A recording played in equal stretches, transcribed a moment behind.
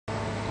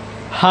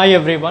Hi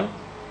everyone.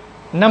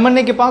 நம்ம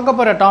இன்னைக்கு பார்க்க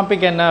போற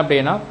டாபிக் என்ன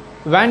அப்படினா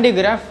Van de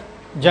Graaff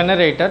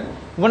generator,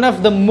 one of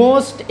the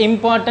most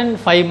important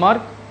 5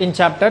 mark in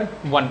chapter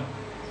 1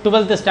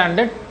 12th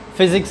standard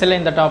physics ல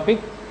இந்த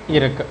டாபிக்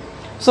இருக்கு.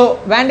 So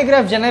Van de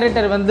Graaff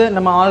generator வந்து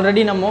நம்ம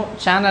ஆல்ரெடி நம்ம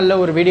சேனல்ல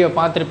ஒரு வீடியோ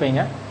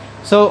பார்த்திருப்பீங்க.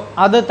 So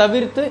அதை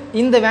தவிர்த்து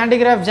இந்த Van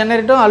de Graaff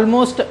generator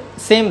almost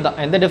same தான்,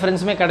 எந்த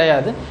டிஃபரன்ஸுமே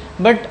கிடையாது.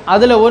 பட்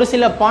அதில் ஒரு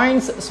சில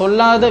பாயிண்ட்ஸ்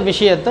சொல்லாத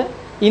விஷயத்தை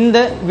இந்த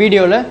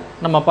வீடியோவில்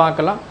நம்ம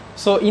பார்க்கலாம்.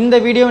 ஸோ இந்த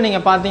வீடியோ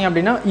நீங்கள் பார்த்தீங்க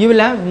அப்படின்னா you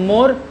will have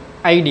more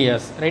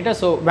ideas, ரைட்டா?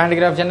 So Van de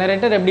Graaff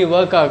generator எப்படி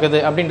ஒர்க் ஆகுது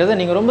அப்படின்றத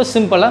நீங்கள் ரொம்ப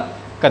சிம்பிளாக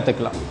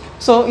கற்றுக்கலாம்.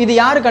 ஸோ இது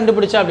யார்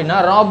கண்டுபிடிச்சா அப்படின்னா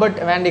ராபர்ட்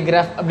Van de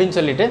Graaff அப்படின்னு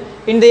சொல்லிட்டு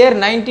இந்த இயர்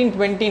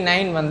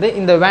 1929 வந்து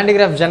இந்த Van de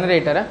Graaff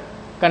ஜெனரேட்டரை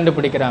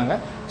கண்டுபிடிக்கிறாங்க.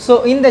 ஸோ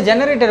இந்த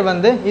ஜெனரேட்டர்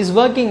வந்து இஸ்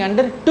ஒர்க்கிங்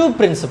அண்டர் 2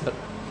 பிரின்சிபல்,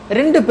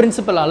 2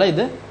 பிரின்சிபலால்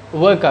இது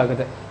ஒர்க்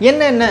ஆகுது.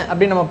 என்ன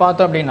அப்படின்னு நம்ம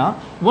பார்த்தோம் அப்படின்னா,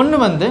 ஒன்று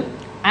வந்து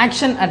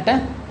action at a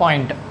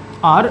point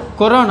R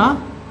corona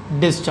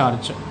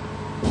discharge,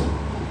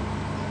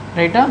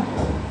 ரைட்டா?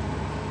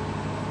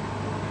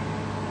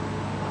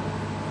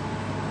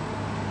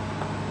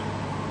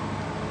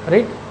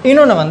 ரைட்.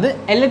 இன்னொன்று வந்து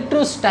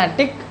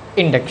எலக்ட்ரோஸ்டாட்டிக்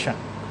இண்டக்ஷன்,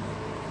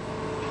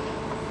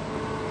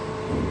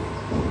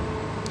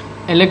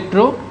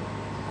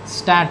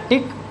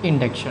 எலக்ட்ரோஸ்டாட்டிக்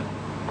இண்டக்ஷன்.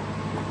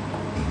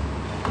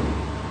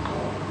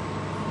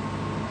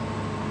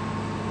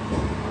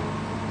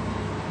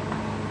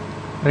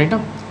 ரைட்டா?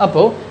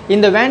 அப்போ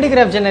இந்த Van de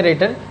Graaff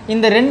ஜெனரேட்டர்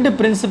இந்த 2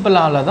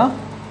 பிரின்சிபலால தான்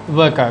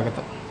ஒர்க்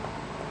ஆகுது.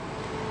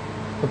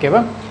 ஓகேவா?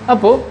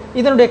 அப்போ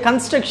இதனுடைய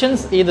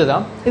கன்ஸ்ட்ரக்ஷன்ஸ்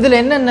இதுதான். இதில்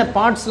என்னென்ன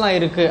பார்ட்ஸ்லாம்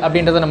இருக்குது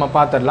அப்படின்றத நம்ம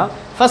பார்த்துடலாம்.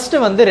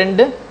 ஃபஸ்ட்டு வந்து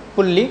 2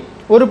 புள்ளி,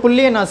 ஒரு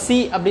புள்ளியை நான் சி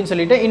அப்படின்னு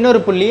சொல்லிட்டு இன்னொரு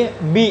புள்ளியை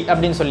பி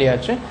அப்படின்னு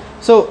சொல்லியாச்சு.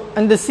 ஸோ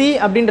இந்த சி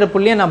அப்படின்ற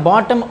புள்ளியை நான்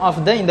பாட்டம்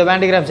ஆஃப் இந்த Van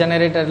de Graaff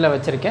ஜெனரேட்டரில்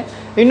வச்சுருக்கேன்,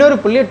 இன்னொரு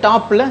புள்ளியை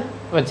டாப்பில்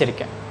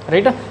வச்சுருக்கேன்,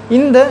 ரைட்டா?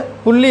 இந்த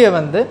புள்ளியை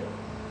வந்து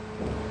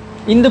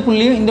இந்த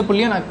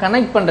புள்ளியும் நான்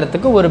கனெக்ட்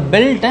பண்ணுறதுக்கு ஒரு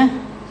பெல்ட்டை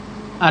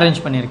அரேஞ்ச்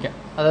பண்ணியிருக்கேன்,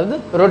 அதாவது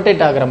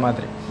ரொட்டேட் ஆகிற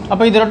மாதிரி.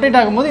 அப்போ இது ரொட்டேட்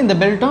ஆகும்போது இந்த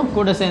பெல்ட்டும்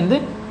கூட சேர்ந்து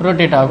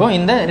ரொட்டேட் ஆகும்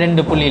இந்த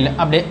 2 புள்ளியில்,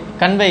 அப்படியே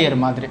கன்வேயர்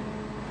மாதிரி,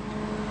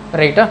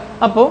 ரைட்டா?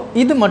 அப்போது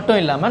இது மட்டும்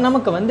இல்லாமல்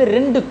நமக்கு வந்து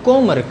 2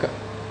 கோம் இருக்குது,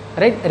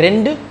 ரைட்?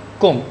 2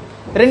 கோம்.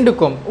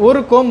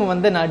 ஒரு கோம்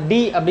வந்து நான்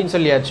டி அப்படின்னு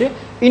சொல்லியாச்சு,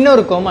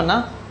 இன்னொரு கோமை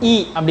நான் இ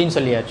அப்படின்னு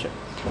சொல்லியாச்சு.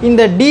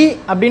 இந்த டி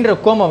அப்படின்ற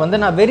கோமை வந்து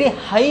நான் வெரி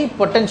ஹை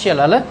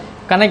பொட்டன்ஷியலால்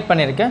கனெக்ட்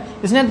பண்ணியிருக்கேன்.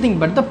 It's nothing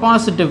but the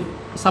positive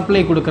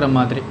supply கொடுக்குற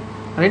மாதிரி,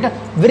 ரைட்டா?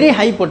 Very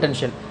high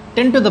potential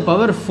 10 to the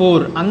power 4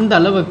 அந்த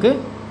அளவுக்கு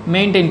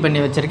மெயின்டைன் பண்ணி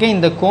வச்சுருக்கேன்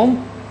இந்த கோம்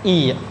இ,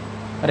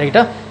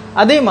 ரைட்டா?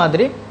 அதே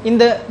மாதிரி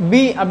இந்த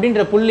பி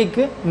அப்படின்ற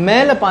புள்ளிக்கு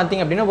மேலே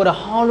பார்த்தீங்க அப்படின்னா ஒரு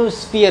ஹாலோ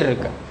ஸ்பியர்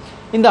இருக்குது.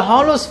 இந்த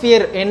ஹாலோ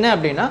ஸ்பியர் என்ன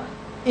அப்படின்னா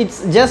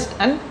இட்ஸ் ஜஸ்ட்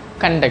அண்ட்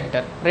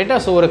கண்டக்டர், ரைட்டா?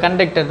 ஸோ ஒரு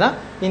கண்டக்டர் தான்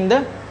இந்த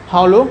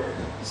ஹாலோ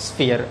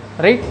ஸ்பியர்,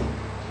 ரைட்?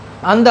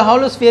 அந்த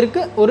ஹாலோ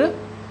ஸ்பியருக்கு ஒரு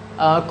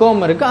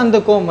கோம் இருக்குது, அந்த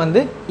கோம்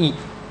வந்து இ.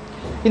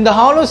 இந்த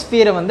ஹாலோ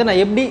ஸ்பியரை வந்து நான்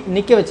எப்படி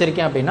நிற்க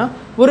வச்சுருக்கேன் அப்படின்னா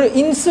ஒரு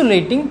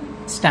இன்சுலேட்டிங்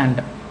ஸ்டாண்ட்,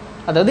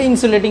 அதாவது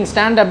insulating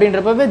stand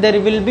அப்படின்றப்பவே there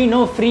will be no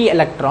free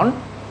electron.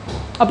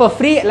 அப்போ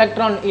ஃப்ரீ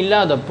எலக்ட்ரான்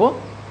இல்லாதப்போ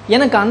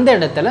எனக்கு அந்த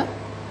இடத்துல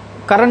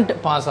கரண்ட்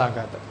பாஸ்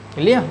ஆகாது,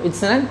 இல்லையா?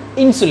 இட்ஸ் அன்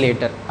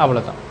இன்சுலேட்டர்,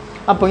 அவ்வளோதான்.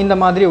 அப்போ இந்த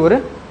மாதிரி ஒரு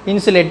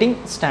இன்சுலேட்டிங்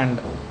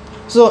ஸ்டாண்டு.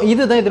 ஸோ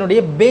இதுதான்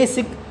இதனுடைய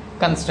பேசிக்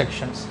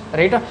கன்ஸ்ட்ரக்ஷன்ஸ்,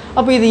 ரைட்டா?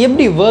 அப்போ இது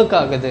எப்படி ஒர்க்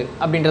ஆகுது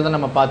அப்படின்றத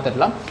நம்ம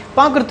பார்த்துடலாம்.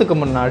 பார்க்குறதுக்கு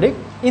முன்னாடி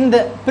இந்த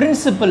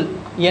பிரின்சிபல்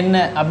என்ன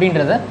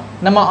அப்படின்றத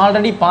நம்ம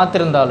ஆல்ரெடி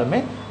பார்த்துருந்தாலுமே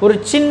ஒரு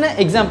சின்ன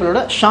எக்ஸாம்பிளோட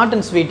ஷார்ட்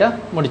அண்ட் ஸ்வீட்டாக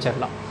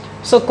முடிச்சிடலாம்.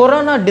 ஸோ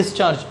கொரோனா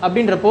டிஸ்சார்ஜ்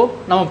அப்படின்றப்போ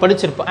நம்ம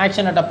படிச்சிருப்போம்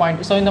action at a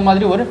point. So இந்த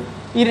மாதிரி ஒரு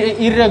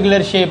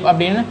இர்ரெகுலர் ஷேப்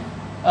அப்படின்னு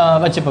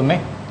வச்சுப்போமே,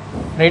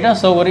 ரைட்டா?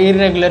 ஸோ ஒரு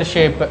இர்ரெகுலர்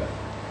ஷேப்பு,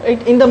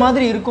 ரைட்? இந்த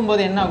மாதிரி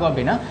இருக்கும்போது என்ன ஆகும்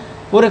அப்படின்னா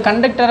ஒரு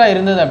கண்டக்டராக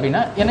இருந்தது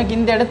அப்படின்னா எனக்கு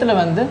இந்த இடத்துல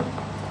வந்து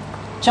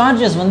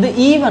சார்ஜஸ் வந்து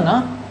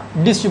ஈவனாக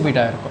டிஸ்ட்ரிபியூட்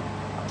ஆகிருக்கும்,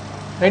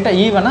 ரைட்டா?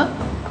 ஈவனாக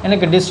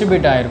எனக்கு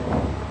டிஸ்ட்ரிபியூட்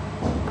ஆகிருக்கும்.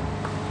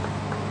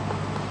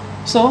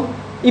 ஸோ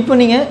இப்போ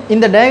நீங்கள்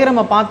இந்த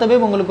டயக்ராமை பார்த்தாவே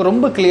உங்களுக்கு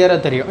ரொம்ப கிளியராக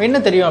தெரியும். என்ன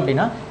தெரியும்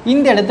அப்படின்னா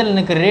இந்த இடத்துல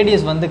எனக்கு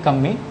ரேடியஸ் வந்து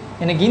கம்மி,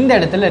 எனக்கு இந்த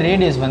இடத்துல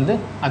ரேடியஸ் வந்து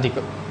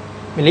அதிகம்,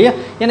 இல்லையா?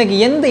 எனக்கு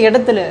எந்த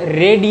இடத்துல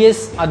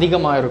ரேடியஸ்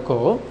அதிகமாக இருக்கோ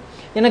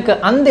எனக்கு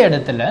அந்த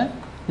இடத்துல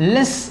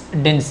லெஸ்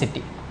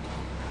டென்சிட்டி.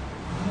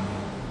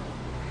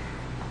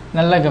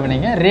 நல்லா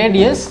கவனிங்க,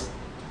 ரேடியஸ்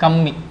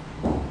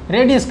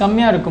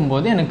கம்மியாக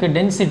இருக்கும்போது எனக்கு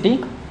டென்சிட்டி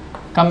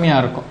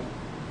கம்மியாக இருக்கும்,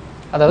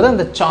 அதாவது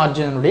அந்த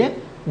சார்ஜினுடைய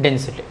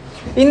டென்சிட்டி.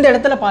 இந்த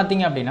இடத்துல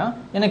பார்த்தீங்க அப்படின்னா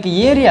எனக்கு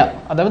ஏரியா,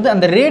 அதாவது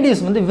அந்த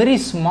ரேடியஸ் வந்து வெரி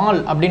ஸ்மால்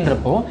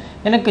அப்படின்றப்போ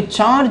எனக்கு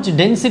சார்ஜ்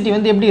டென்சிட்டி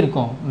வந்து எப்படி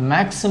இருக்கும்?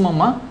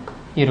 மேக்ஸிமமாக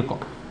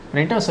இருக்கும்,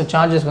 ரைட்டா? ஸோ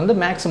சார்ஜஸ் வந்து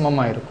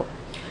மேக்ஸிமமாக இருக்கும்.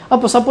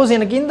 அப்போ சப்போஸ்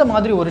எனக்கு இந்த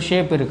மாதிரி ஒரு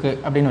ஷேப் இருக்குது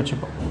அப்படின்னு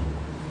வச்சுப்போம்,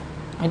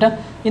 ரைட்டா?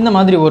 இந்த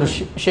மாதிரி ஒரு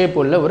ஷேப்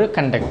உள்ள ஒரு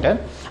கண்டக்டர்.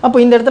 அப்போ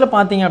இந்த இடத்துல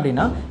பார்த்தீங்க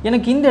அப்படின்னா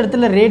எனக்கு இந்த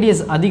இடத்துல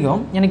ரேடியஸ்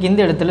அதிகம், எனக்கு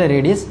இந்த இடத்துல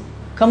ரேடியஸ்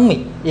கம்மி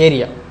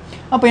ஏரியா.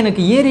 அப்போ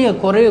எனக்கு ஏரியா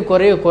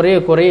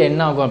குறைய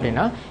என்ன ஆகும்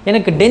அப்படின்னா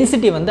எனக்கு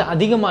டென்சிட்டி வந்து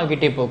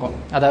அதிகமாகிட்டே போகும்,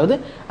 அதாவது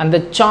அந்த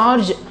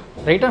சார்ஜ்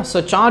ரைட்டா? ஸோ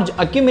சார்ஜ்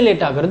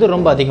அக்யூமுலேட் ஆகிறது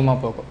ரொம்ப அதிகமாக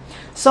போகும்.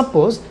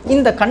 சப்போஸ்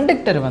இந்த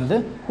கண்டக்டர் வந்து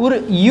ஒரு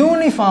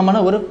யூனிஃபார்மான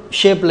ஒரு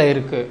ஷேப்பில்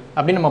இருக்குது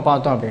அப்படின்னு நம்ம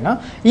பார்த்தோம் அப்படின்னா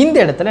இந்த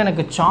இடத்துல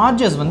எனக்கு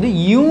சார்ஜஸ் வந்து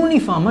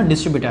யூனிஃபார்மாக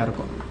டிஸ்ட்ரிபியூட்டாக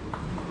இருக்கும்.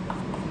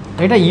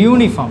 ரைட்டா?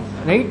 Uniform,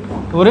 right?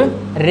 ஒரு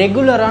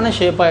ரெகுலரான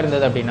ஷேப்பாக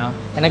இருந்தது அப்படின்னா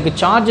எனக்கு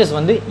சார்ஜஸ்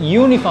வந்து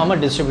யூனிஃபார்மாக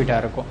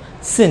டிஸ்ட்ரிபியூட்டாக இருக்கும்.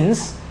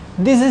 Since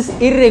this is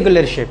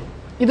irregular shape,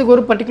 இதுக்கு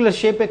ஒரு பர்டிகுலர்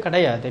ஷேப்பே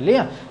கிடையாது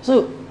இல்லையா? ஸோ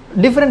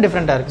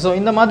டிஃப்ரெண்ட்டாக இருக்குது. ஸோ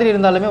இந்த மாதிரி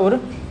இருந்தாலுமே ஒரு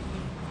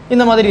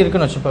இந்த மாதிரி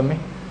இருக்குன்னு வச்சுப்போமே.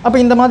 அப்போ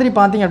இந்த மாதிரி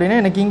பார்த்தீங்க அப்படின்னா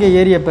எனக்கு இங்கே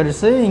ஏரியா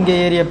பெருசு, இங்கே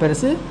ஏரியா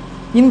பெருசு,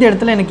 இந்த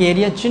இடத்துல எனக்கு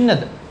ஏரியா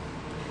சின்னது.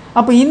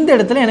 அப்போ இந்த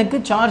இடத்துல எனக்கு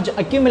சார்ஜ்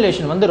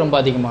அக்யூமுலேஷன் வந்து ரொம்ப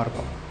அதிகமாக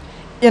இருக்கும்.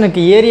 எனக்கு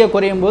ஏரியா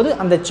குறையும் போது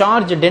அந்த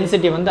சார்ஜ்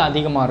டென்சிட்டி வந்து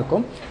அதிகமாக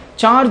இருக்கும்.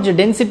 சார்ஜ்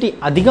டென்சிட்டி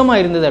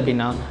அதிகமாக இருந்தது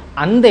அப்படின்னா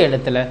அந்த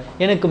இடத்துல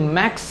எனக்கு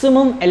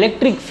மேக்ஸிமம்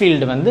எலக்ட்ரிக்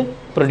ஃபீல்டு வந்து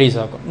ப்ரொடியூஸ்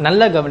ஆகும்.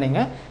 நல்லா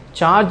கவனிங்க,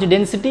 சார்ஜ்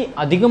டென்சிட்டி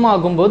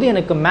அதிகமாகும் போது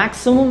எனக்கு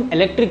மேக்ஸிமம்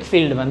எலக்ட்ரிக்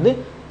ஃபீல்டு வந்து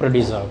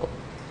ப்ரொடியூஸ் ஆகும்.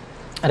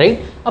 ரைட்?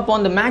 அப்போ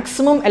அந்த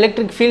மேக்ஸிமம்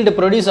எலக்ட்ரிக் ஃபீல்டு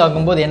ப்ரொடியூஸ்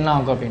ஆகும்போது என்ன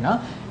ஆகும் அப்படின்னா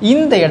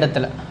இந்த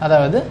இடத்துல,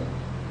 அதாவது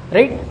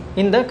ரைட்,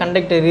 இந்த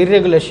கண்டக்டர்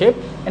இர்ரெகுலர் ஷேப்,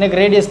 எனக்கு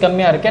ரேடியஸ்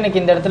கம்மியாக இருக்குது, எனக்கு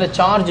இந்த இடத்துல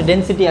சார்ஜ்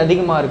டென்சிட்டி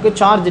அதிகமாக இருக்குது.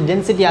 சார்ஜ்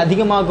டென்சிட்டி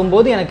அதிகமாகும்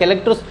போது எனக்கு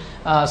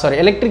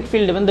எலக்ட்ரிக்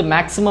ஃபீல்டு வந்து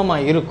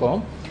மேக்ஸிமமாக இருக்கும்.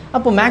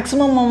 அப்போ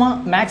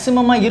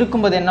மேக்ஸிமமாக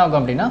இருக்கும்போது என்ன ஆகும்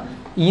அப்படின்னா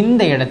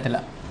இந்த இடத்துல,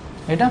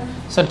 ரைட்டா?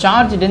 ஸோ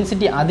சார்ஜ்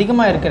டென்சிட்டி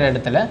அதிகமாக இருக்கிற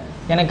இடத்துல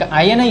எனக்கு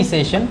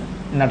அயனைசேஷன்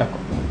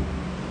நடக்கும்.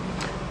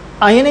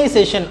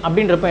 அயனைசேஷன்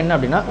அப்படின்றப்ப என்ன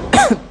அப்படின்னா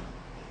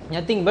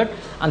நத்திங் பட்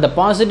அந்த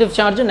பாசிட்டிவ்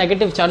சார்ஜ்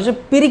நெகட்டிவ் சார்ஜ்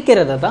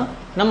பிரிக்கிறத தான்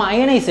நம்ம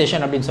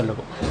அயனைசேஷன் அப்படின்னு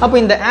சொல்லுவோம். அப்போ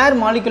இந்த ஏர்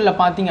மாலிகுலில்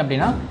பார்த்தீங்க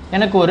அப்படின்னா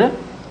எனக்கு ஒரு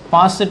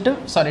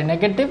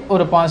நெகட்டிவ்,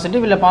 ஒரு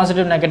பாசிட்டிவ், இல்லை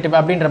பாசிட்டிவ் நெகட்டிவ்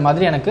அப்படின்ற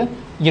மாதிரி எனக்கு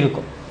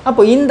இருக்கும்.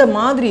 அப்போ இந்த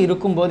மாதிரி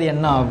இருக்கும்போது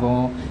என்ன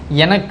ஆகும்,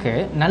 எனக்கு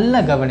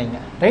நல்ல கவனிங்க,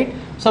 ரைட்?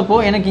 ஸோ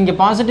அப்போது எனக்கு இங்கே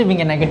பாசிட்டிவ்,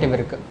 இங்கே நெகட்டிவ்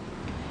இருக்குது.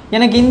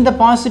 எனக்கு இந்த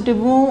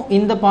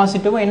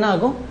பாசிட்டிவும் என்ன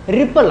ஆகும்,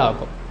 ரிப்பல்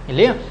ஆகும்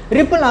இல்லையா?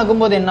 ரிப்பல்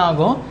ஆகும்போது என்ன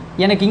ஆகும்,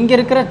 எனக்கு இங்கே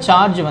இருக்கிற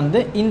சார்ஜ் வந்து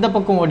இந்த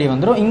பக்கம் ஓடி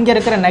வந்துடும், இங்கே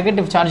இருக்கிற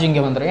நெகட்டிவ் சார்ஜ்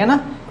இங்கே வந்துடும், ஏன்னா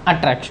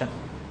அட்ராக்ஷன்.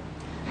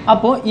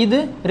 அப்போது இது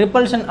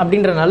ரிப்பல்ஷன்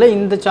அப்படின்றனால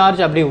இந்த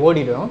சார்ஜ் அப்படியே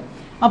ஓடிடும்.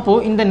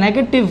 அப்போது இந்த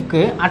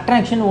நெகட்டிவ்க்கு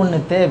அட்ராக்ஷன் ஒன்று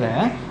தேவை,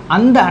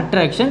 அந்த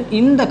அட்ராக்ஷன்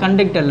இந்த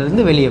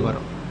கண்டக்டர்லேருந்து வெளியே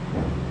வரும்,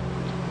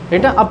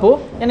 ரைட்டா?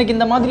 அப்போது எனக்கு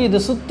இந்த மாதிரி இது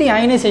சுற்றி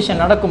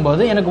அயனைசேஷன்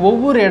நடக்கும்போது எனக்கு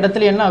ஒவ்வொரு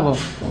இடத்துலையும் என்ன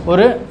ஆகும்,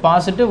 ஒரு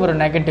பாசிட்டிவ் ஒரு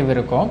நெகட்டிவ்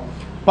இருக்கும்.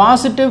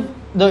 பாசிட்டிவ்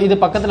இது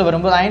பக்கத்தில்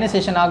வரும்போது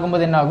அயனைசேஷன்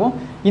ஆகும்போது என்ன ஆகும்,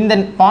 இந்த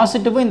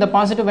பாசிட்டிவ்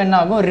என்ன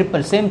ஆகும்,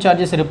 ரிப்பல், சேம்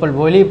சார்ஜஸ் ரிப்பல்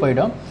வெளியே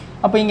போயிடும்.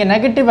 அப்போ இங்கே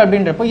நெகட்டிவ்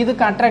அப்படின்றப்போ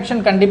இதுக்கு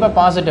அட்ராக்ஷன் கண்டிப்பாக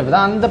பாசிட்டிவ்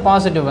தான், அந்த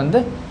பாசிட்டிவ் வந்து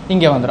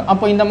இங்கே வந்துடும்.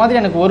 அப்போ இந்த மாதிரி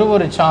எனக்கு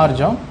ஒரு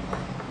சார்ஜும்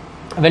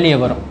வெளியே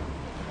வரும்,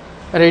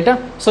 ரைட்டா?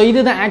 ஸோ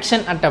இதுதான்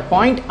ஆக்ஷன் அட் அ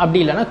பாயிண்ட். அப்படி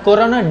இல்லைன்னா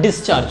கொரோனா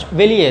டிஸ்சார்ஜ்,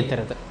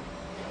 வெளியேற்றுறது,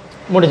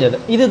 முடிஞ்சது.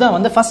 இதுதான்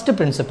வந்து ஃபஸ்ட்டு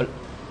பிரின்சிபல்,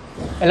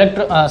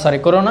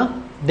 கொரோனா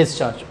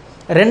டிஸ்சார்ஜ்.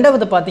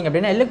 ரெண்டாவது பார்த்தீங்க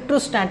அப்படின்னா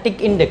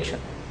எலக்ட்ரோஸ்டாட்டிக்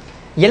இண்டக்ஷன்.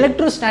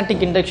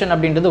 எலக்ட்ரோஸ்டாட்டிக் இண்டக்ஷன்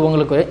அப்படின்றது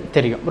உங்களுக்கு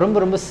தெரியும்,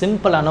 ரொம்ப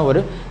சிம்பிளான ஒரு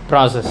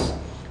ப்ராசஸ்.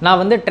 நான்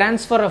வந்து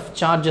ட்ரான்ஸ்ஃபர் ஆஃப்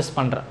சார்ஜஸ்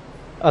பண்ணுறேன்,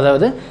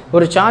 அதாவது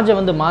ஒரு சார்ஜை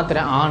வந்து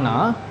மாற்றுறேன்.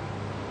 ஆனால்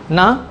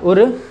நான்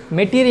ஒரு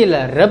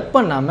மெட்டீரியலை ரெப்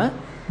பண்ணாமல்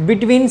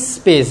பிட்வீன்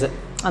ஸ்பேஸ்,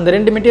 அந்த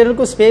ரெண்டு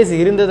மெட்டீரியலுக்கும் ஸ்பேஸ்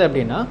இருந்தது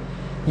அப்படின்னா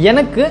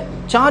எனக்கு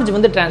சார்ஜ்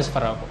வந்து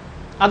ட்ரான்ஸ்ஃபர் ஆகும்.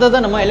 அதை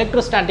தான் நம்ம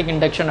எலக்ட்ரோஸ்டாட்டிக்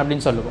இண்டக்ஷன்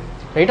அப்படின்னு சொல்லுவோம்,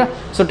 ரைட்டா?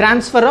 So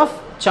transfer of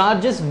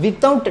charges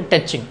without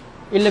touching,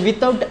 இல்லை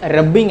வித்தவுட்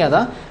ரப்பிங்கை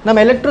தான்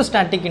நம்ம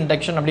எலக்ட்ரோஸ்டாட்டிக்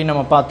இண்டக்ஷன் அப்படின்னு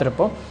நம்ம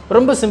பார்த்துருப்போம்.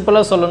 ரொம்ப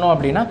சிம்பிளாக சொல்லணும்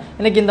அப்படின்னா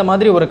எனக்கு இந்த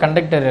மாதிரி ஒரு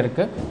கண்டக்டர்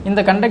இருக்குது.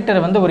 இந்த கண்டக்டரை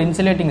வந்து ஒரு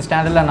இன்சுலேட்டிங்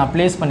ஸ்டாண்டில் நான்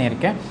ப்ளேஸ்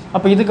பண்ணியிருக்கேன்.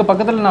 அப்போ இதுக்கு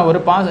பக்கத்தில் நான்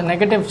ஒரு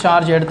நெகட்டிவ்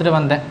சார்ஜ் எடுத்துகிட்டு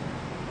வந்தேன்,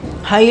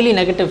 ஹைலி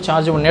நெகட்டிவ்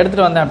சார்ஜ் ஒன்று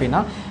எடுத்துகிட்டு வந்தேன்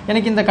அப்படின்னா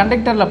எனக்கு இந்த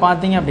கண்டக்டரில்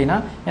பார்த்தீங்க அப்படின்னா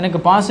எனக்கு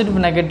பாசிட்டிவ்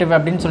நெகட்டிவ்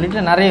அப்படின்னு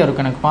சொல்லிட்டு நிறைய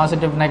இருக்கும். எனக்கு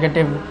பாசிட்டிவ்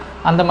நெகட்டிவ்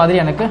அந்த மாதிரி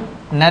எனக்கு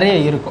நிறைய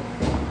இருக்கும்,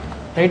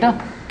 ரைட்டா?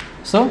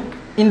 ஸோ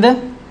இந்த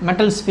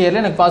மெட்டல் ஸ்பியரில்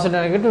எனக்கு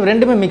பாசிட்டிவ் நெகட்டிவ்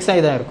ரெண்டுமே மிக்ஸ்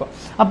ஆகி தான் இருக்கும்.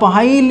 அப்போ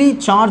ஹைலி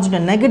சார்ஜ்டு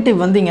நெகட்டிவ்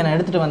வந்து இங்கே நான்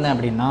எடுத்துகிட்டு வந்தேன்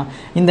அப்படின்னா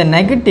இந்த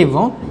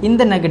நெகட்டிவும்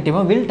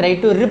வில் ட்ரை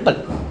டு ரிப்பல்.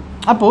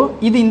 அப்போது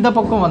இது இந்த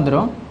பக்கம்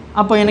வந்துடும்.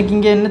 அப்போ எனக்கு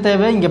இங்கே என்ன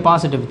தேவை, இங்கே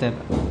பாசிட்டிவ்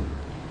தேவை,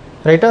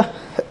 ரைட்டா?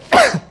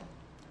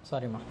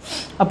 சாரிம்மா.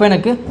 அப்போ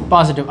எனக்கு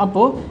பாசிட்டிவ்,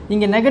 அப்போது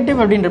இங்கே நெகட்டிவ்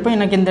அப்படின்றப்ப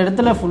எனக்கு இந்த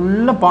இடத்துல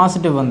ஃபுல்லாக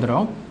பாசிட்டிவ்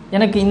வந்துடும்.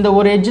 எனக்கு இந்த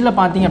ஒரு எட்ஜில்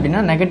பார்த்தீங்க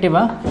அப்படின்னா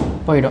நெகட்டிவாக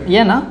போயிடும்,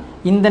 ஏன்னா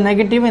இந்த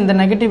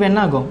நெகட்டிவ் என்ன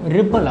ஆகும்,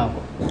 ரிப்பல்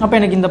ஆகும். அப்போ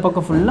எனக்கு இந்த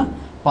பக்கம் ஃபுல்லாக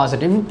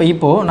பாசிட்டிவ்.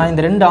 இப்போது நான்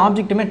இந்த ரெண்டு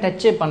ஆப்ஜெக்ட்டுமே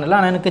டச்சே பண்ணல,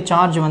 ஆனால் எனக்கு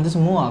சார்ஜ் வந்து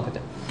மூவ் ஆகுது.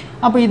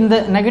 அப்போ இந்த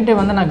நெகட்டிவ்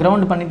வந்து நான்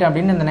கிரவுண்ட் பண்ணிட்டேன்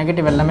அப்படின்னு இந்த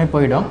நெகட்டிவ் எல்லாமே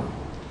போயிடும்,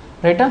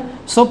 ரைட்டா?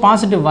 ஸோ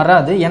பாசிட்டிவ்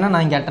வராது, ஏன்னா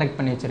நான் இங்கே அட்ராக்ட்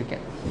பண்ணி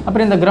வச்சுருக்கேன்.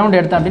 அப்புறம் இந்த கிரவுண்ட்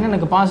எடுத்தேன் அப்படின்னா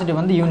எனக்கு பாசிட்டிவ்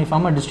வந்து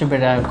யூனிஃபார்மாக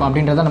டிஸ்ட்ரிபியூட் ஆகிருக்கும்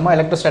அப்படின்றத நம்ம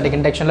எலக்ட்ரோஸ்டாட்டிக்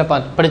இண்டக்ஷனில்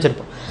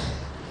படிச்சிருப்போம்,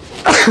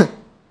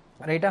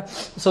 ரைட்டா?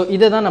 ஸோ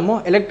இதை தான் நம்ம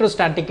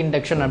எலக்ட்ரோஸ்டாட்டிக்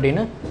இண்டக்ஷன்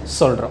அப்படின்னு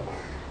சொல்கிறோம்.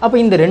 அப்போ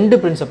இந்த ரெண்டு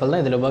பிரின்சிபல்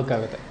தான் இதில் ஒர்க்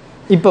ஆகுது.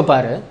 இப்போ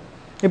பாரு,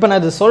 இப்போ நான்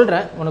இது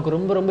சொல்கிறேன், உனக்கு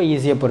ரொம்ப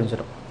ஈஸியாக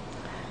புரிஞ்சிடும்.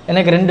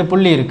 எனக்கு ரெண்டு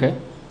புள்ளி இருக்குது,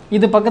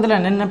 இது பக்கத்தில்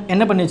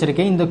என்ன பண்ணி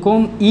வச்சுருக்கேன், இந்த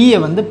கோம் ஈயை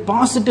வந்து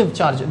positive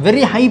charge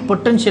very high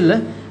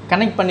பொட்டன்ஷியலில்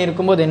connect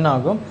பண்ணியிருக்கும் போது என்ன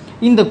ஆகும்,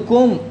 இந்த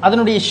கோம்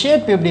அதனுடைய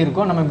ஷேப் எப்படி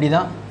இருக்கும், நம்ம இப்படி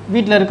தான்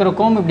வீட்டில் இருக்கிற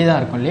கோம் இப்படி தான்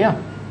இருக்கும் இல்லையா?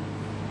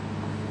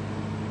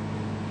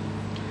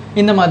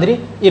 இந்த மாதிரி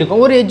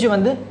இருக்கும், ஒரு எட்ஜ்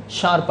வந்து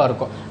ஷார்ப்பாக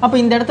இருக்கும். அப்போ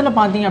இந்த இடத்துல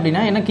பார்த்தீங்க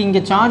அப்படின்னா எனக்கு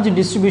இங்கே சார்ஜ்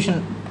டிஸ்ட்ரிபியூஷன்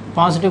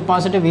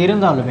பாசிட்டிவ்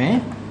இருந்தாலுமே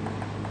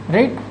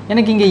ரைட்,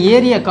 எனக்கு இங்கே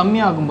ஏரியா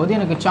கம்மியாகும்போது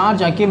எனக்கு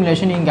சார்ஜ்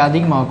அக்யூமுலேஷன் இங்கே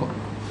அதிகமாகும்.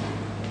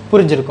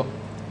 புரிஞ்சிருக்கும்,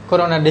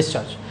 கொரோனா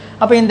டிஸ்சார்ஜ்.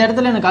 அப்போ இந்த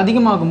இடத்துல எனக்கு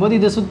அதிகமாகும்போது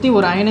இதை சுற்றி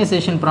ஒரு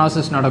அயனைசேஷன்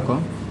ப்ராசஸ்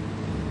நடக்கும்.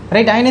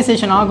 ரைட்,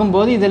 அயனைசேஷன்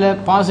ஆகும்போது இதில்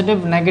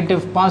பாசிட்டிவ்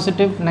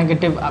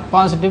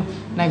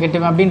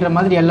நெகட்டிவ் அப்படின்ற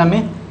மாதிரி எல்லாமே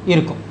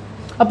இருக்கும்.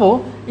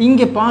 அப்போது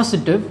இங்கே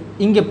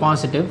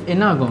பாசிட்டிவ்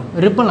என்ன ஆகும்,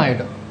 ரிப்பல்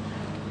ஆகிடும்.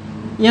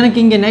 எனக்கு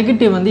இங்கே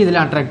நெகட்டிவ் வந்து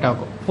இதில் அட்ராக்ட்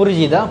ஆகும்.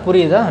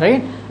 புரியுதா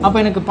ரைட்? அப்போ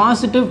எனக்கு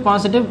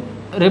பாசிட்டிவ்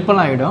ரிப்பல்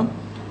ஆகிடும்,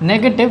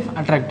 நெகட்டிவ்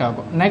அட்ராக்ட்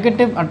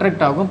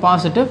ஆகும்,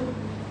 பாசிட்டிவ்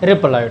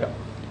ரிப்பல் ஆகிடும்.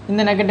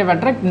 இந்த நெகட்டிவ்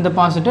அட்ராக்ட், இந்த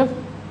பாசிட்டிவ்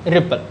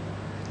ரிப்பல்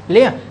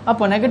இல்லையா?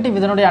 அப்போ நெகட்டிவ்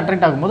இதனுடைய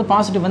அட்ராக்ட் ஆகும்போது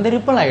பாசிட்டிவ் வந்து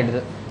ரிப்பல்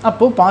ஆகிடுது.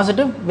 அப்போது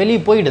பாசிட்டிவ் வெளியே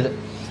போயிடுது.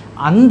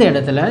 அந்த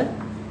இடத்துல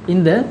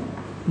இந்த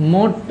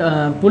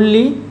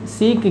புள்ளி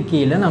சிக்கு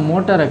கீழே நான்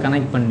மோட்டாரை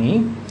கனெக்ட் பண்ணி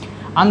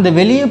அந்த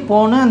வெளியே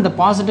போன அந்த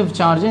பாசிட்டிவ்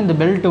சார்ஜை இந்த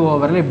பெல்ட்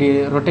ஓவரில் இப்படி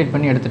ரொட்டேட்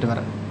பண்ணி எடுத்துகிட்டு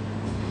வரேன்.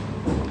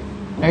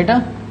 ரைட்டா,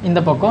 இந்த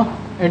பக்கம்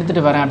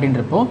எடுத்துகிட்டு வரேன்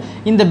அப்படின்றப்போ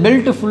இந்த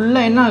பெல்ட்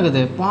ஃபுல்லாக என்ன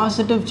ஆகுது,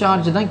 பாசிட்டிவ்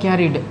சார்ஜ் தான்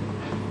கேரிடு.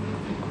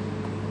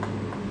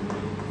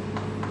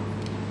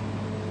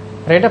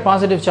 ரைட்டாக,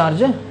 பாசிட்டிவ்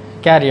சார்ஜ்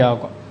கேரி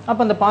ஆகும்.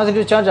 அப்போ அந்த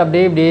பாசிட்டிவ் சார்ஜ்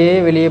இப்படியே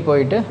வெளியே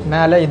போயிட்டு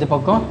மேலே இது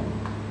பக்கம்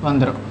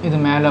வந்துடும். இது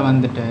மேலே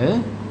வந்துட்டு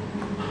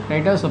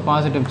ரைட்டாக, ஸோ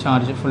பாசிட்டிவ்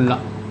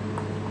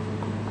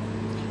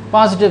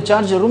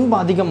சார்ஜ் ரொம்ப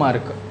அதிகமாக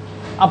இருக்குது.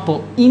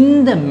 அப்போது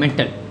இந்த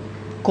மெட்டல்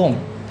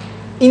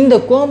இந்த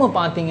கோமை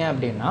பார்த்தீங்க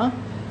அப்படின்னா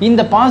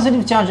இந்த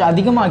பாசிட்டிவ் சார்ஜ்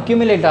அதிகமாக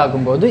அக்யூமுலேட்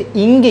ஆகும்போது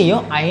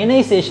இங்கேயும்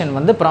அயனைசேஷன்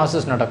வந்து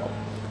ப்ராசஸ் நடக்கும்,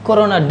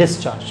 corona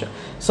discharge.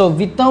 So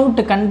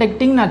without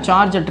conducting நான்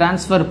சார்ஜை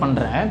ட்ரான்ஸ்ஃபர்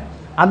பண்ணுறேன்.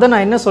 அதை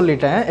நான் என்ன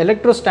சொல்லிட்டேன்,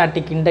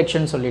 எலக்ட்ரோஸ்டாட்டிக்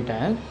இண்டக்ஷன்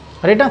சொல்லிட்டேன்.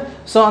 ரைட்டா,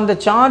 ஸோ அந்த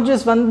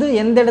சார்ஜஸ் வந்து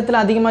எந்த இடத்துல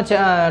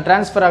அதிகமாக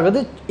ட்ரான்ஸ்ஃபர் ஆகுது,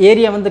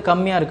 ஏரியா வந்து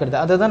கம்மியாக இருக்கிறது,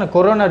 அதை தான் நான்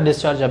கொரோனா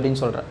டிஸ்சார்ஜ்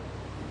அப்படின்னு சொல்கிறேன்.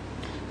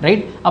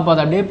 ரைட், அப்போ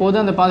அது அப்படியே போது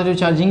அந்த பாசிட்டிவ்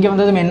சார்ஜ் இங்கே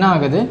வந்ததும் என்ன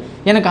ஆகுது,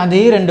 எனக்கு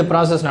அதே ரெண்டு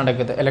ப்ராசஸ்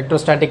நடக்குது.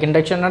 எலக்ட்ரோஸ்டாட்டிக்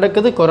இண்டக்ஷன்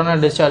நடக்குது, கொரோனா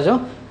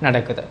டிஸ்சார்ஜும்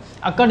நடக்குது.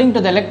 According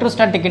to the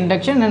electrostatic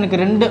induction எனக்கு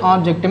ரெண்டு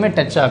ஆப்ஜெக்ட்டுமே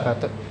டச்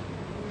ஆகாது.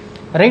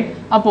 ரைட்,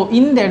 அப்போது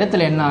இந்த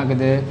இடத்துல என்ன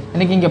ஆகுது,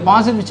 எனக்கு இங்கே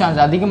பாசிட்டிவ்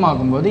சார்ஜ்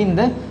அதிகமாகும்போது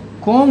இந்த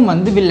கோம்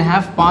வந்து will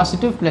have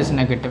positive plus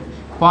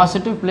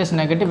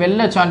negative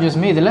எல்லா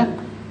சார்ஜஸுமே இதில்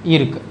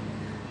இருக்குது.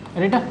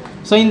 ரைட்டா,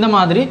 ஸோ இந்த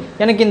மாதிரி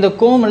எனக்கு இந்த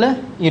கோமில்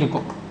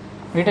இருக்கும்.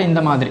 ரைட்டா,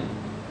 இந்த மாதிரி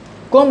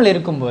கோமில்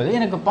இருக்கும்போது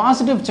எனக்கு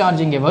பாசிட்டிவ்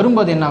சார்ஜ் இங்கே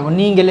வரும்போது என்ன ஆகும்,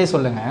 நீங்களே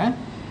சொல்லுங்கள்.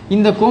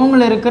 இந்த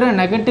கோமில் இருக்கிற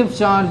நெகட்டிவ்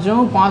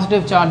சார்ஜும்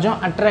பாசிட்டிவ் சார்ஜும்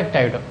அட்ராக்ட்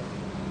ஆகிடும்.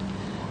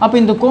 அப்போ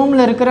இந்த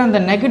கோமில் இருக்கிற அந்த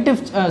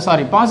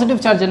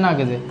பாசிட்டிவ் சார்ஜ் என்ன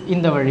ஆகுது,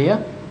 இந்த வழியாக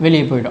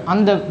வெளியே போயிடும்.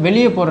 அந்த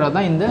வெளியே போடுறது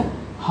தான் இந்த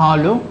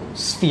ஹாலோ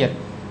ஸ்பியர்.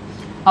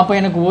 அப்போ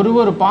எனக்கு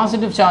ஒரு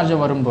பாசிட்டிவ் சார்ஜ்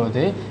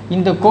வரும்போது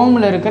இந்த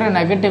கோமில் இருக்கிற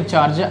நெகட்டிவ்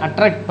சார்ஜ்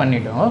அட்ராக்ட்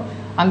பண்ணிவிடும்.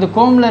 அந்த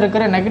கோமில்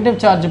இருக்கிற நெகட்டிவ்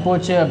சார்ஜ்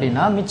போச்சு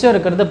அப்படின்னா மிச்சம்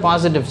இருக்கிறது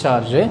பாசிட்டிவ்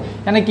சார்ஜ்.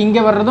 எனக்கு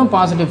இங்கே வர்றதும்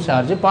positive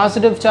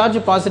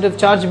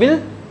charge will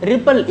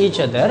ripple each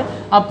other.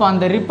 அப்போ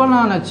அந்த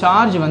ரிப்பலான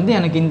சார்ஜ் வந்து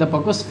எனக்கு இந்த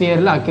பக்கம்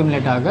ஸ்பியரில்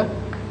அக்யூமுலேட் ஆக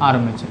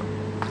ஆரம்பிச்சிடும்.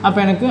 அப்போ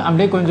எனக்கு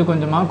அப்படியே கொஞ்சம்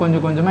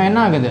கொஞ்சமாக என்ன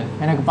ஆகுது,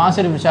 எனக்கு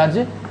பாசிட்டிவ்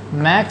சார்ஜ்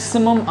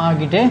மேக்ஸிமம்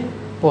ஆகிட்டே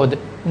போகுது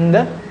இந்த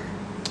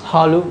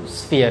ஹாலோ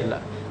ஸ்பியரில்.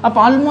 அப்போ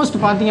ஆல்மோஸ்ட்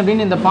பார்த்தீங்க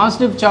அப்படின்னு இந்த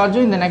பாசிட்டிவ்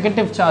சார்ஜும் இந்த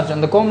நெகட்டிவ் சார்ஜும்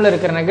அந்த கோமில்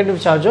இருக்கிற நெகட்டிவ்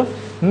சார்ஜும்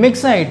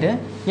மிக்ஸ் ஆகிட்டு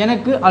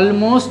எனக்கு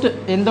ஆல்மோஸ்ட்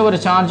எந்த ஒரு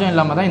சார்ஜும்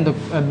இல்லாமல் தான் இந்த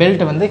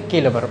பெல்ட் வந்து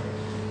கீழே வரும்.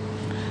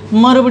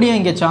 மறுபடியும்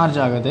இங்கே சார்ஜ்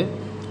ஆகுது.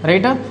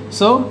 ரைட்டா,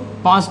 ஸோ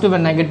பாசிட்டிவ்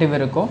அண்ட் நெகட்டிவ்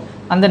இருக்கும்.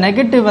 அந்த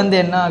நெகட்டிவ் வந்து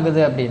என்ன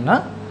ஆகுது அப்படின்னா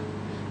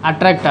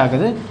அட்ராக்ட்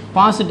ஆகுது,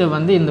 பாசிட்டிவ்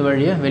வந்து இந்த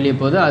வழியாக வெளியே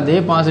போகுது. அதே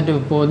பாசிட்டிவ்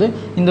போகுது,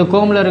 இந்த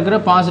கோமில் இருக்கிற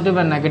பாசிட்டிவ்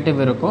அண்ட் நெகட்டிவ்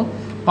இருக்கும்.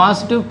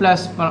 பாசிட்டிவ்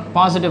ப்ளஸ்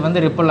பாசிட்டிவ்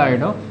வந்து ரிப்பல்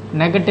ஆகிடும்,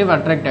 நெகட்டிவ்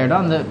அட்ராக்ட்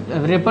ஆகிடும். அந்த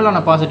ரிப்பல் ஆன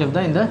பாசிட்டிவ்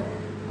தான் இந்த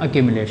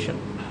அக்யூமுலேஷன்.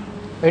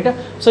 ரைட்டா,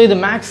 ஸோ இது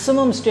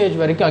மேக்ஸிமம் ஸ்டேஜ்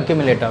வரைக்கும்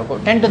அக்யூமுலேட்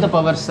ஆகும்.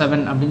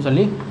 10⁻⁷ அப்படின்னு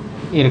சொல்லி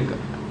இருக்குது.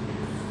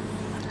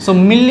 ஸோ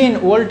மில்லியன்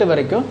வோல்ட்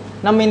வரைக்கும்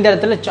நம்ம இந்த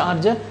இடத்துல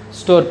சார்ஜை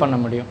ஸ்டோர் பண்ண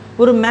முடியும்.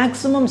 ஒரு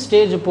மேக்ஸிமம்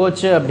ஸ்டேஜ்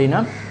போச்சு அப்படின்னா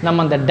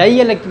நம்ம அந்த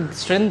டைஎலக்ட்ரிக்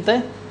ஸ்ட்ரென்த்தை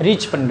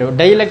ரீச் பண்ணிடுவோம்.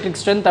 டைஎலக்ட்ரிக்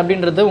ஸ்ட்ரென்த்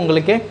அப்படின்றது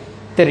உங்களுக்கே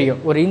தெரியும்.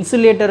 ஒரு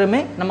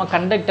இன்சுலேட்டருமே நம்ம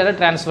கண்டக்டரை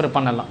ட்ரான்ஸ்ஃபர்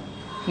பண்ணலாம்,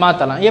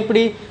 மாற்றலாம்.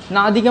 எப்படி,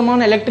 நான் அதிகமான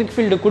எலக்ட்ரிக்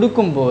ஃபீல்டு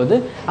கொடுக்கும்போது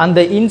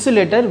அந்த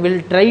insulator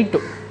will try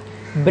to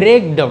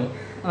break down.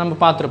 நம்ம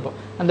பார்த்துருப்போம்,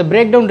 அந்த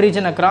பிரேக் டவுன்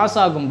ரீஜனை கிராஸ்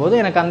ஆகும்போது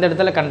எனக்கு அந்த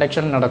இடத்துல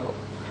கண்டக்ஷன் நடக்கும்.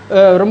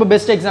 ரொம்ப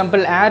பெஸ்ட்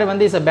எக்ஸாம்பிள், ஏர்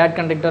வந்து is a bad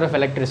conductor of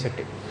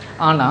electricity.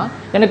 ஆனால்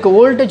எனக்கு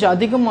வோல்டேஜ்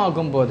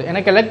அதிகமாகும் போது,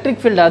 எனக்கு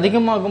எலக்ட்ரிக் ஃபீல்டு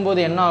அதிகமாகும் போது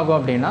என்ன ஆகும்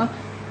அப்படின்னா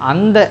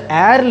அந்த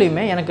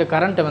ஏர்லேயுமே எனக்கு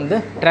கரண்ட்டு வந்து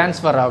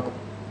ட்ரான்ஸ்ஃபர் ஆகும்.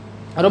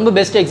 ரொம்ப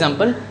பெஸ்ட்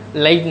எக்ஸாம்பிள்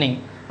லைட்னிங்.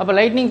 அப்போ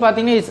லைட்னிங்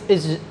பார்த்தீங்கன்னா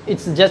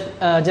it's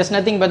just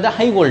nothing but the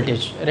high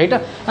voltage. ரைட்டா,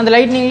 அந்த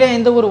லைட்னிங்லேயே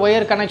எந்த ஒரு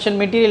ஒயர் கனெக்ஷன்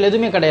மெட்டீரியல்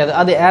எதுவுமே கிடையாது,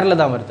 அது ஏரில்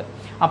தான் வருது.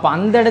 அப்போ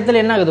அந்த இடத்துல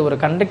என்ன ஆகுது, ஒரு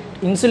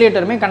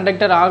இன்சுலேட்டருமே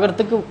கண்டக்டர்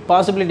ஆகிறதுக்கு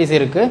பாசிபிலிட்டிஸ்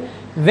இருக்குது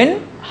வென்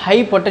ஹை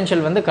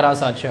பொட்டென்ஷியல் வந்து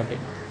கிராஸ் ஆச்சு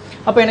அப்படின்னு.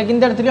 அப்போ எனக்கு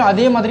இந்த இடத்துலையும்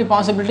அதே மாதிரி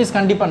பாசிபிலிட்டிஸ்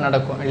கண்டிப்பாக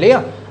நடக்கும் இல்லையா.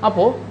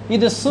 அப்போது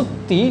இதை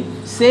சுற்றி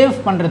சேவ்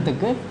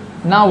பண்ணுறதுக்கு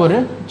நான் ஒரு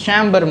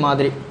சேம்பர்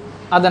மாதிரி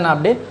அதை நான்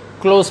அப்படியே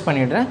க்ளோஸ்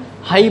பண்ணிடுறேன்.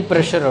 ஹை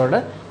ப்ரெஷரோட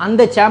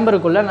அந்த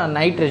சேம்பருக்குள்ளே நான்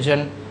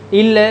நைட்ரஜன்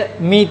இல்லை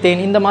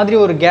மீத்தேன் இந்த மாதிரி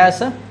ஒரு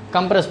கேஸை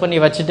கம்ப்ரஸ் பண்ணி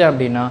வச்சுட்டேன்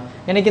அப்படின்னா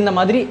எனக்கு இந்த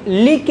மாதிரி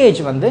லீக்கேஜ்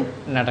வந்து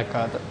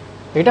நடக்காது.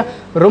 ரைட்டா?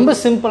 ரொம்ப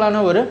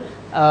சிம்பிளான ஒரு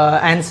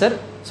ஆன்சர்.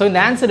 ஸோ இந்த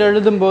ஆன்சர்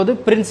எழுதும்போது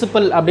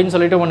பிரின்சிபல் அப்படின்னு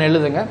சொல்லிட்டு ஒன்று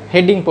எழுதுங்க,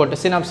 ஹெட்டிங் போட்டு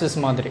சினாப்சிஸ்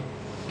மாதிரி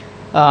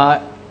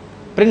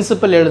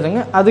பிரின்சிபல்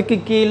எழுதுங்க. அதுக்கு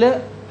கீழே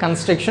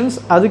கன்ஸ்ட்ரக்ஷன்ஸ்,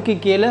 அதுக்கு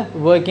கீழே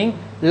ஒர்க்கிங்,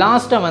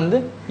 லாஸ்ட்டாக வந்து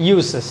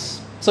யூசஸ்.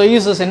 ஸோ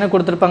யூசஸ் என்ன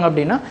கொடுத்துருப்பாங்க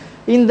அப்படின்னா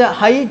இந்த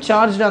ஹை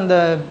சார்ஜ் அந்த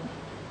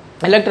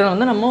எலக்ட்ரான்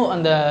வந்து நம்ம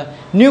அந்த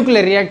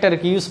நியூக்ளியர்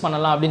ரியாக்டருக்கு யூஸ்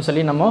பண்ணலாம் அப்படின்னு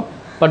சொல்லி நம்ம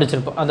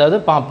படிச்சிருப்போம், அதாவது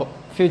பார்ப்போம்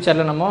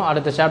ஃப்யூச்சரில் நம்ம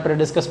அடுத்த சாப்டர்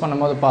டிஸ்கஸ்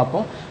பண்ணும்போது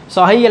பார்ப்போம். ஸோ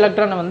ஹை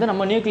எலக்ட்ரானை வந்து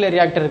நம்ம நியூக்ளியர்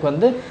ரியாக்டருக்கு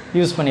வந்து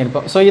யூஸ்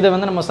பண்ணியிருப்போம். ஸோ இதை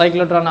வந்து நம்ம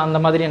சைக்ளோட்ரான் அந்த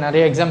மாதிரி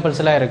நிறைய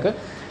எக்ஸாம்பிள்ஸ்லாம் இருக்குது.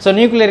 ஸோ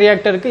நியூக்ளியர்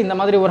ரியாக்டருக்கு இந்த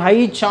மாதிரி ஒரு ஹை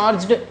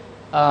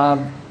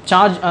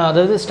சார்ஜ்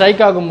அதாவது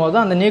ஸ்ட்ரைக் ஆகும்போது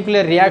அந்த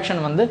நியூக்ளியர்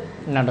ரியாக்ஷன் வந்து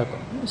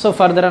நடக்கும். ஸோ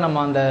ஃபர்தராக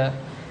நம்ம அந்த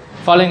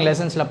ஃபாலோயிங்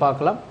லெசன்ஸில்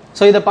பார்க்கலாம்.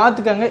 ஸோ இதை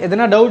பார்த்துக்கங்க.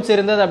 எதனா டவுட்ஸ்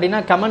இருந்தது அப்படின்னா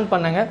கமெண்ட்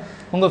பண்ணுங்கள்,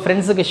 உங்கள்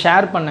ஃப்ரெண்ட்ஸுக்கு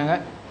ஷேர்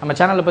பண்ணுங்கள், நம்ம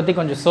சேனலை பற்றி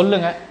கொஞ்சம்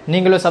சொல்லுங்கள்.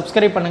 நீங்களும்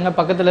சப்ஸ்கிரைப் பண்ணுங்கள்,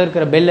 பக்கத்தில்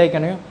இருக்கிற பெல்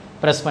ஐக்கனையும்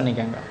ப்ரெஸ்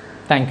பண்ணிக்கோங்க.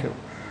 Thank you.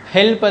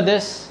 Help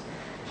others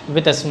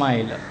with a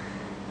smile.